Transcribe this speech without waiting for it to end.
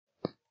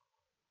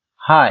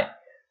Hi.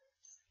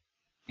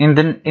 In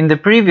the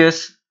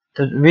previous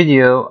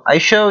video, I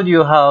showed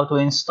you how to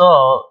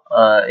install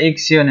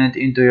xunit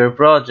into your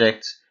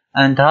project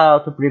and how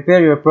to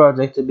prepare your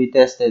project to be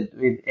tested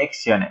with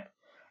xunit.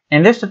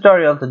 In this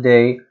tutorial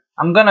today,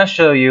 I'm gonna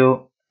show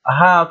you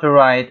how to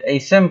write a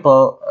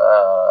simple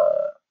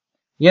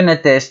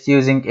unit test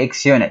using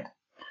xunit.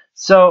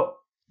 So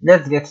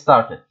let's get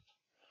started.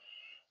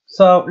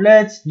 So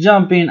let's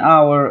jump in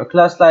our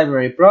class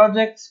library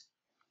project,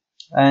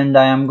 and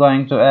I am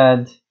going to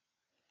add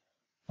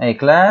a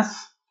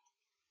class.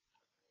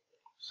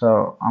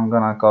 So I'm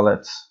gonna call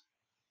it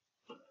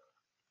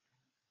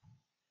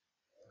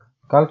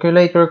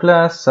calculator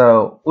class.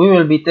 So we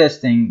will be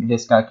testing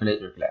this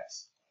calculator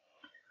class.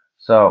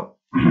 So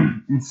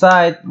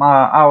inside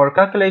our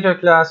calculator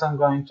class, I'm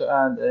going to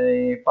add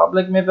a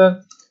public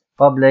method,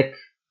 public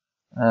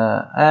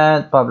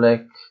add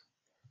public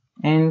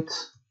int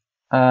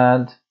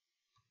add.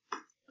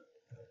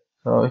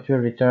 So it will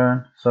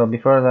return. So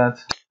before that,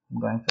 I'm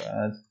going to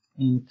add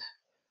int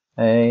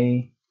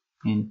a,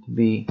 int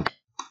b.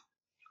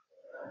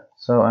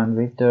 So and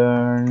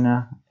return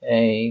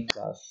a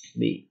plus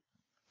b.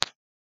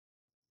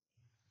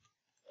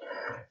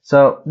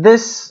 So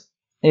this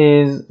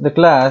is the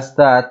class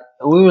that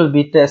we will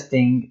be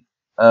testing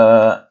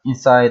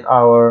inside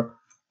our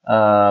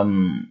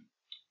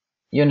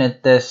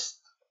unit test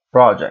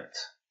project.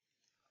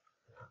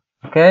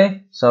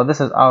 Okay, so this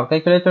is our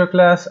calculator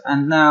class,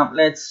 and now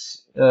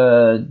let's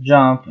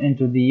jump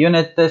into the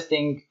unit test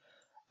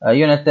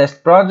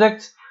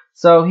project.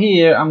 So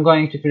here I'm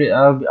going to create.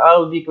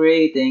 I'll be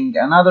creating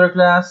another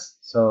class.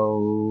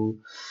 So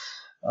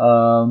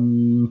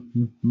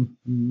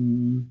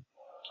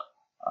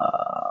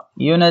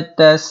unit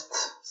test.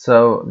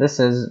 So this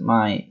is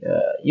my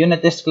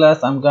unit test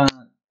class. I'm gonna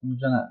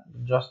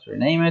just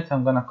rename it.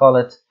 I'm gonna call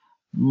it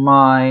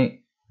my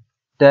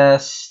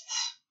test,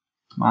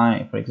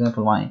 for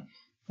example, my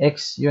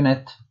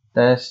xunit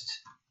test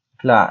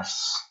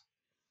class.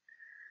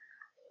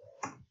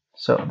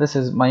 So this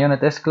is my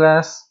unit test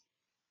class.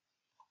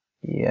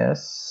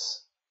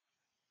 Yes.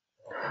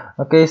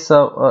 Okay,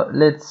 so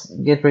let's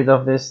get rid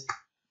of these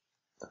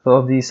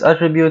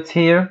attributes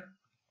here,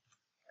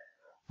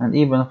 and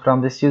even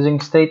from this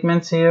using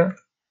statements here.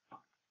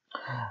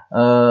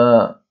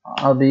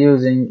 I'll be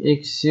using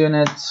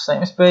xunit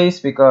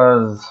namespace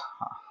because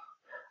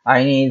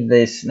I need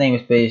this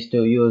namespace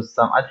to use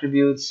some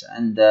attributes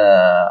and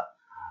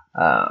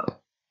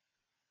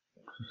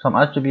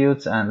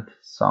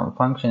some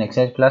function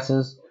exec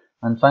classes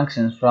and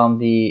functions from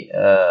the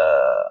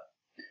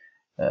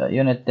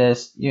xunit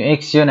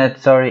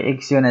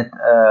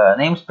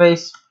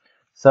namespace.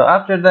 So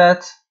after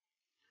that,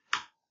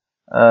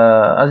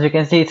 as you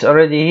can see, it's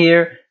already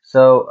here.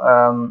 So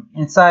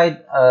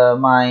inside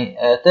my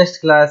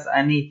test class,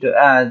 I need to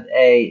add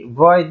a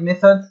void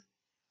method.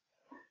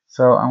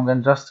 So I'm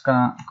just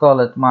gonna call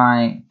it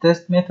my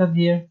test method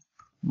here,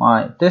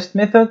 my test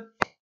method.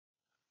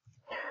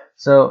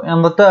 So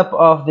on the top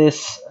of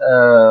this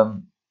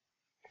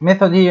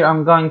method here,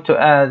 I'm going to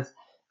add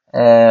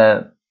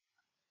an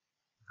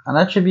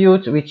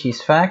attribute which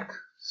is fact.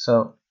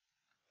 So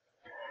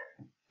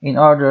in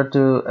order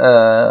to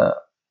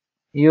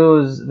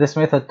use this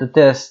method to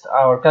test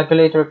our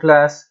calculator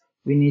class,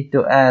 we need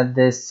to add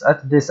this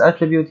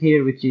attribute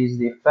here, which is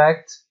the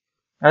fact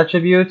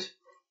attribute,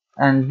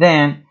 and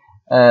then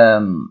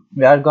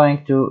we are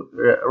going to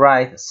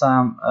write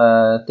some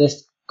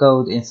test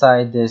code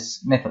inside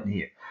this method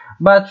here.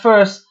 But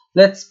first,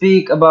 let's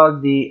speak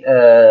about the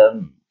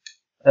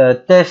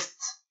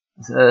test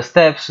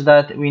steps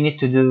that we need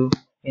to do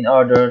in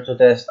order to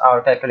test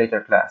our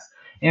calculator class.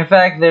 In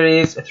fact, there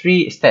is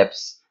 3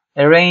 steps: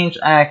 arrange,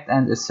 act,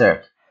 and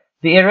assert.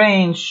 The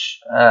arrange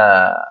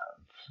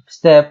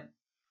step,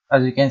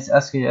 as you can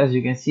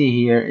see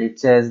here, it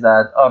says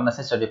that all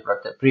necessary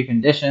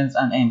preconditions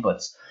and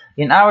inputs.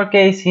 In our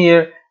case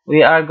here,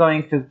 we are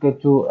going to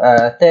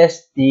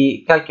test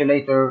the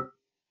calculator,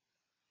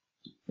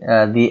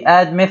 the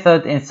add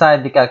method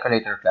inside the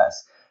calculator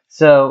class.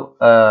 So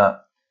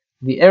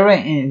the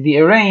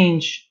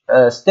arrange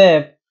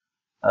step,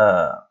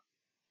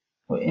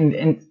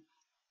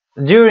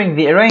 during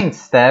the arrange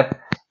step,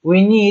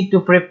 we need to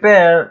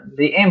prepare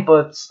the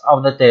inputs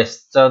of the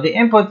test. So the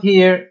input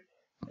here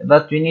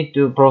that we need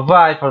to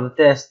provide for the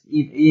test,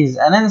 it is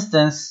an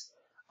instance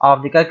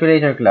of the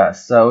calculator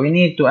class. So we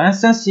need to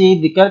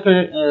instantiate the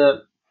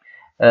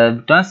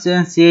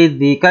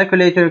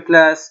calculator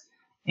class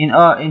in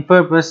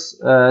purpose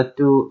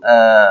to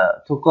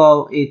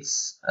call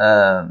its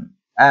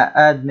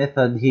add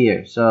method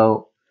here.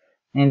 So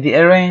in the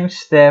arrange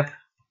step,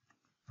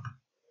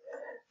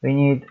 we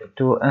need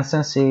to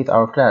instantiate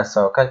our class.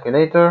 So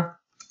calculator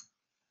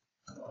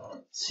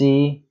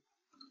c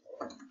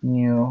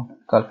new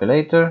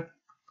calculator.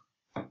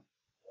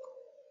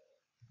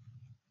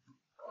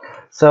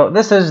 So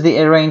this is the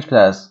arrange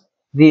class,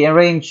 the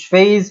arrange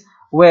phase,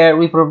 where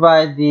we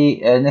provide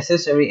the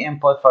necessary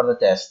input for the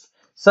test.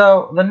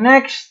 So the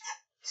next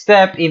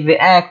step is the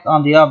act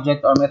on the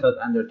object or method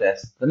under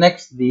test.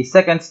 The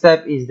second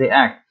step is the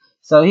act.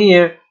 So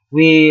here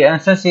we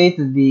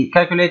associated the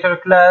calculator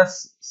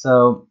class.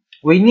 So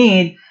we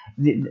need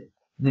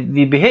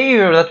the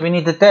behavior that we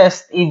need to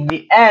test is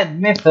the add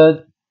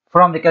method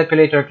from the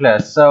calculator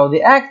class. So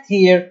the act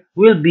here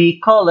will be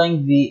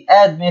calling the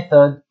add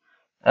method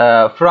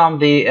from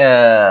the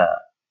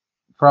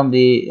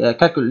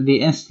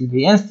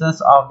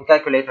instance of the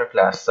calculator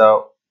class.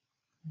 So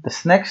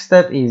this next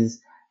step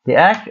is the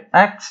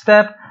act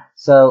step.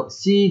 So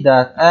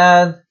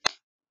c.add,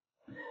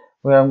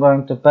 where I'm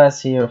going to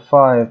pass here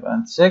 5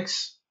 and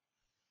 6,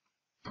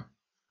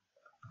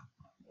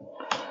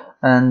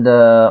 and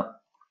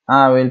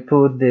I will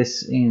put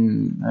this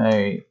in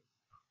a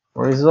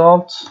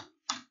result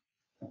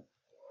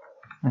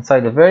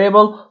inside the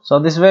variable. So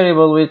this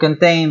variable will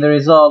contain the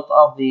result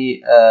of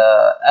the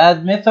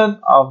add method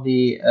of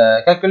the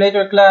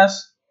calculator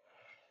class.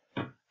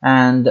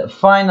 And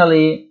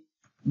finally,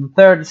 the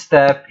third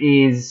step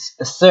is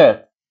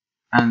assert,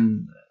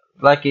 and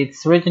like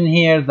it's written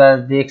here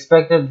that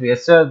we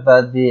assert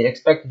that the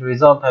expected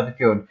result have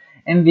occurred.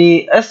 In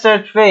the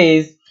assert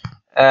phase,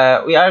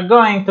 we are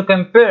going to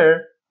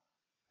compare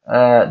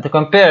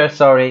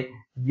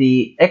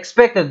the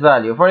expected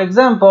value. For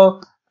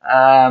example,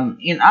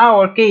 in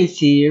our case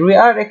here, we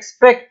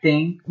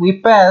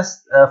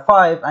passed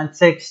 5 and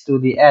 6 to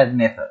the add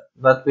method,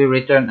 but we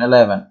return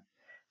 11.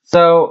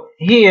 So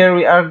here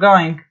we are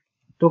going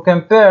to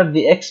compare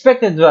the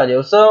expected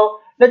value. So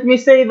let me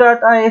say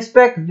that I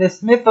expect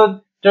this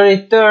method to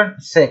return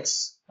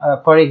 6,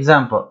 for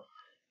example.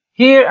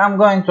 Here I'm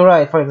going to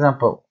write, for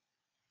example,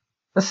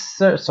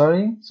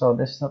 sorry, so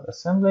this is not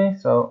assembly,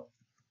 so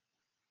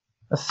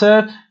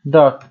assert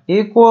dot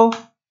equal.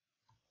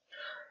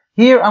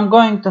 Here I'm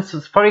going to,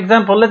 for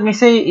example, let me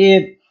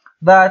say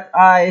that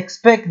I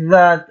expect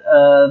that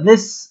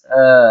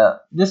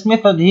this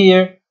method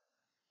here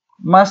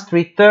must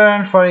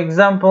return, for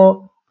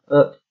example,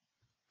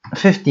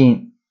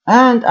 15,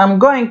 and I'm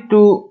going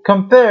to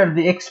compare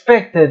the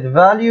expected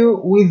value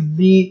with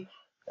the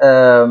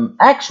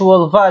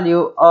actual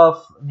value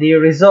of the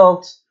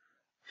result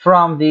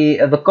from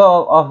the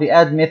call of the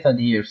add method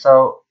here.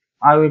 So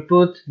I will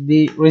put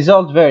the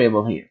result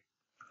variable here.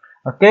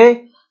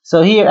 Okay,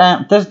 so here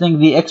I'm testing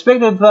the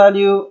expected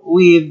value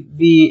with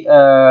the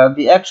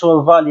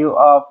actual value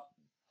of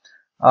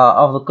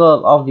the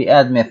call of the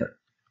add method.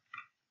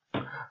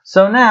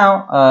 So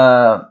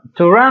now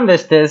to run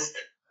this test,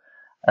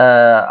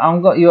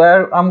 I'm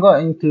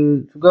going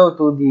to go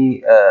to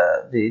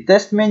the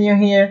test menu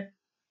here,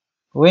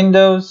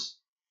 Windows,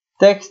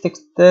 Test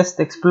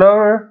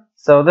Explorer.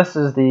 So this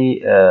is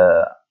the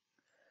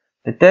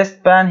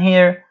test pan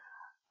here.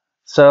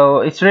 So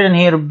it's written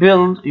here,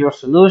 build your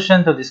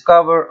solution to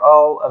discover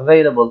all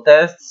available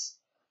tests,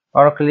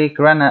 or click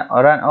run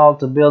all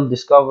to build,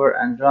 discover,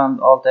 and run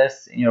all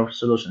tests in your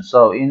solution.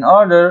 So in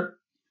order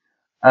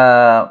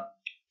to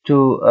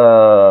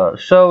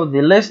show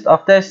the list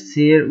of tests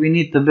here, we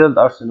need to build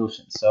our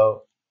solution.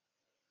 So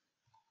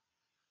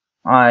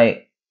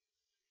I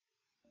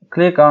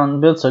click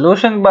on build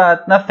solution,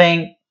 but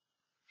nothing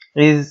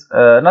is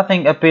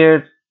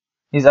appearing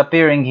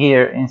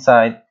here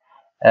inside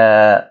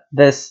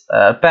this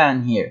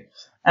pan here,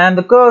 and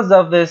the cause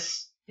of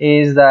this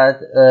is that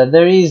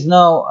there is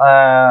no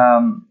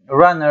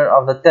runner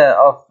of the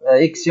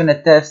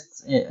xunit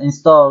tests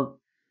installed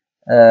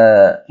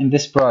in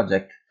this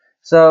project.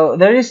 So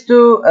there is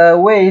two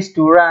ways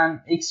to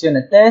run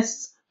xunit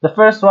tests. The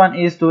first one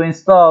is to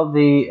install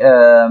the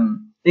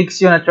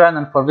xunit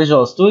runner for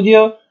Visual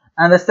Studio,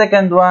 and the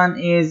second one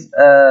is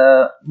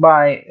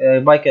by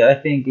I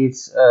think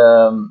it's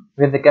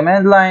with the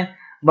command line.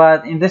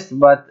 But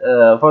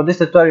for this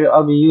tutorial,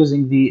 I'll be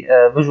using the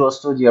Visual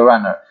Studio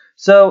runner.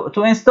 So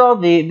to install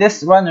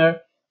this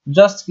runner,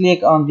 just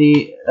click on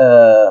the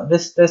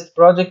this test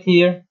project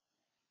here,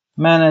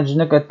 manage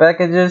NuGet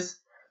packages,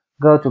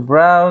 go to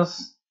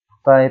browse,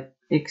 type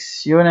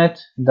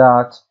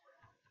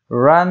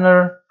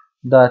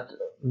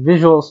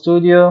xunit.runner.visual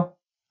studio.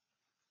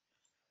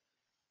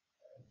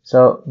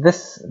 So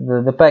this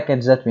the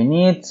package that we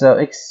need. So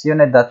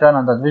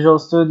xunit.runner.visual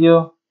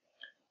studio.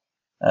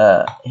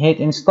 Hit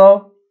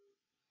install.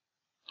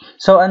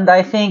 So, and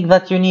I think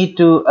that you need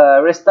to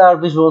restart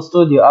Visual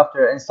Studio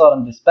after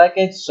installing this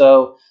package.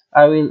 So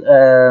I will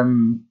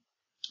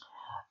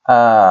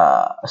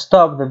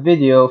stop the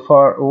video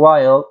for a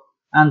while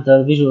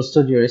until Visual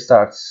Studio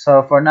restarts.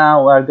 So for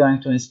now, we are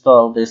going to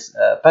install this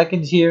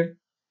package here,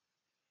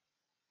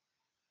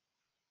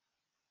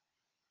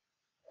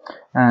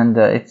 and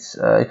it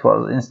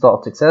was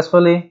installed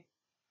successfully.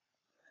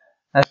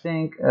 I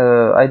think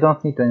I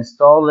don't need to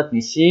install. Let me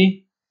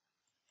see.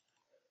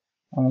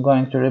 I'm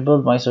going to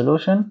rebuild my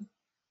solution.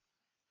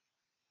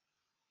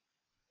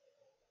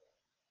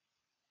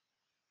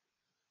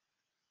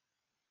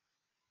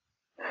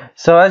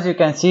 So as you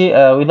can see,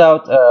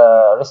 without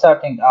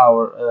restarting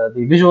our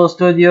the Visual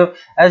Studio,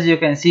 as you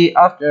can see,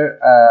 after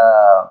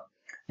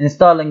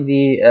installing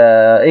the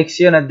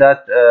xunit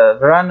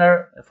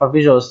runner for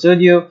Visual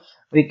Studio,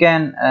 we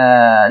can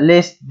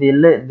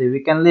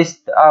we can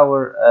list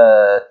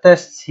our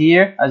tests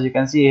here. As you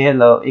can see,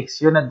 hello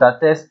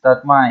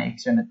xunit.test.my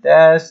xunit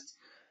test.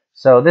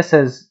 So this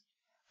is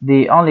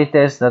the only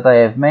test that I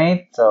have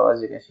made. So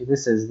as you can see,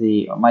 this is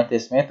the my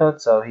test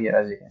method. So here,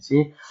 as you can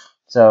see,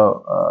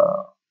 so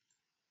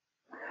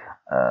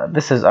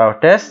this is our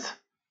test.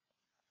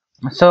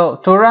 So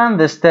to run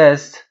this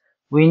test,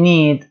 we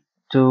need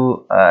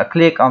to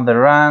click on the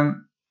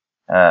run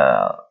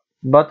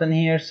button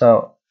here.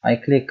 So I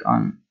click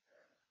on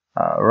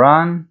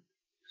run.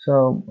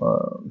 So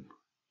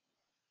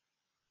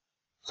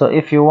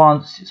if you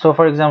want, so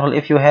for example,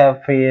 if you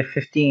have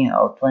 15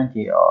 or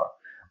 20 or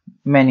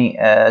many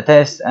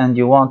tests and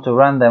you want to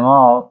run them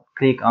all,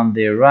 click on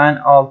the run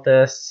all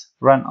tests,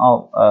 run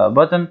all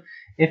button.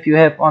 If you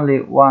have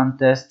only one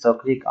test, so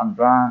click on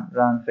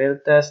run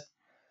failed test,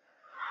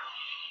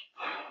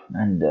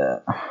 and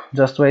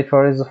just wait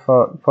for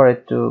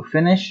it to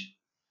finish.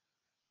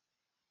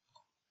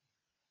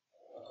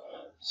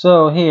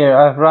 So here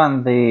I've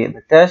run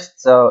the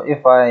test. So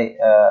if I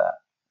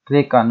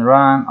click on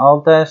run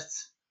all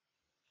tests,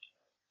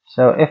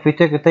 so if we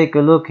take a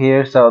look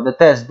here, so the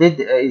test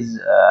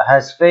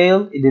has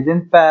failed. It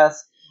didn't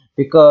pass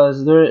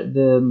because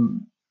the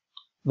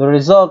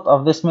result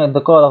of this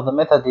the code of the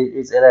method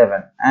is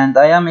 11, and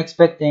I am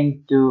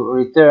expecting to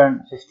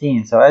return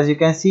 15. So as you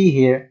can see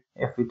here,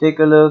 if we take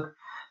a look,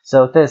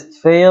 so test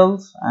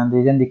failed, and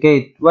it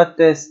indicate what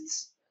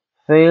tests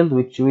failed,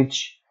 which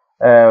is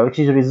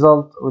the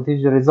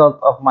result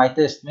of my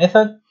test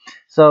method.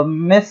 So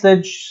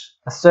message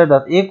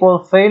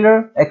assert.equal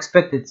failure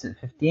expected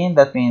 15.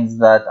 That means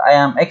that I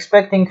am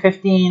expecting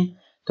 15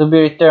 to be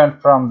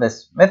returned from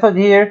this method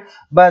here,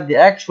 but the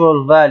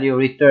actual value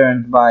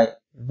returned by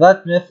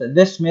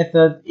this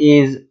method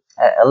is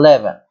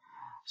 11.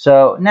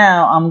 So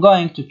now I'm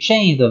going to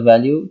change the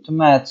value to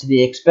match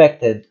the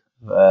expected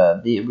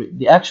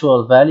the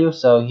actual value.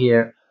 So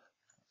here,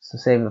 so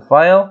save the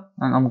file,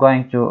 and I'm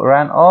going to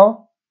run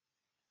all.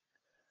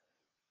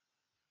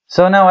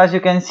 So now as you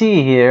can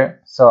see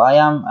here, so I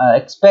am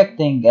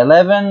expecting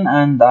 11,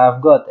 and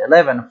I've got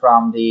 11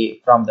 from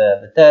the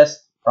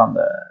test, from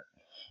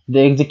the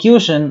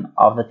execution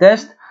of the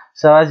test.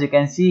 So as you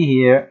can see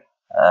here,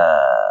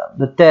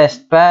 the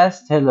test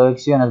passed, hello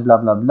xunit blah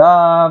blah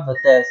blah, the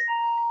test,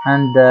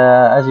 and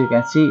as you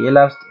can see,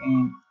 elapsed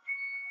in.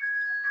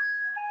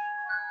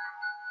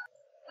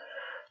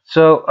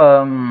 So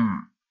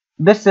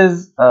this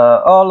is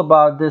all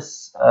about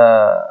this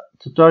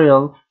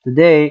tutorial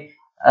today.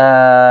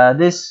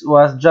 This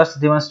was just a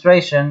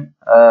demonstration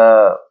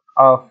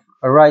of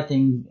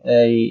writing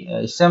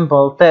a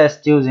simple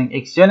test using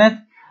xunit.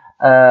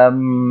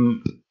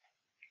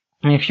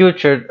 In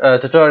future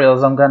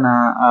tutorials,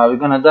 we're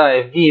gonna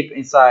dive deep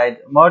inside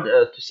more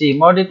to see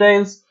more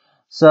details.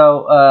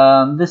 So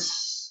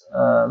that's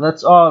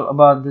all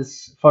about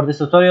this for this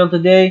tutorial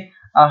today.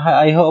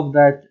 I hope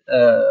that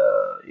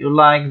you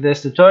like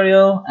this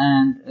tutorial,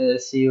 and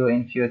see you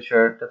in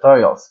future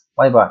tutorials.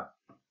 Bye bye.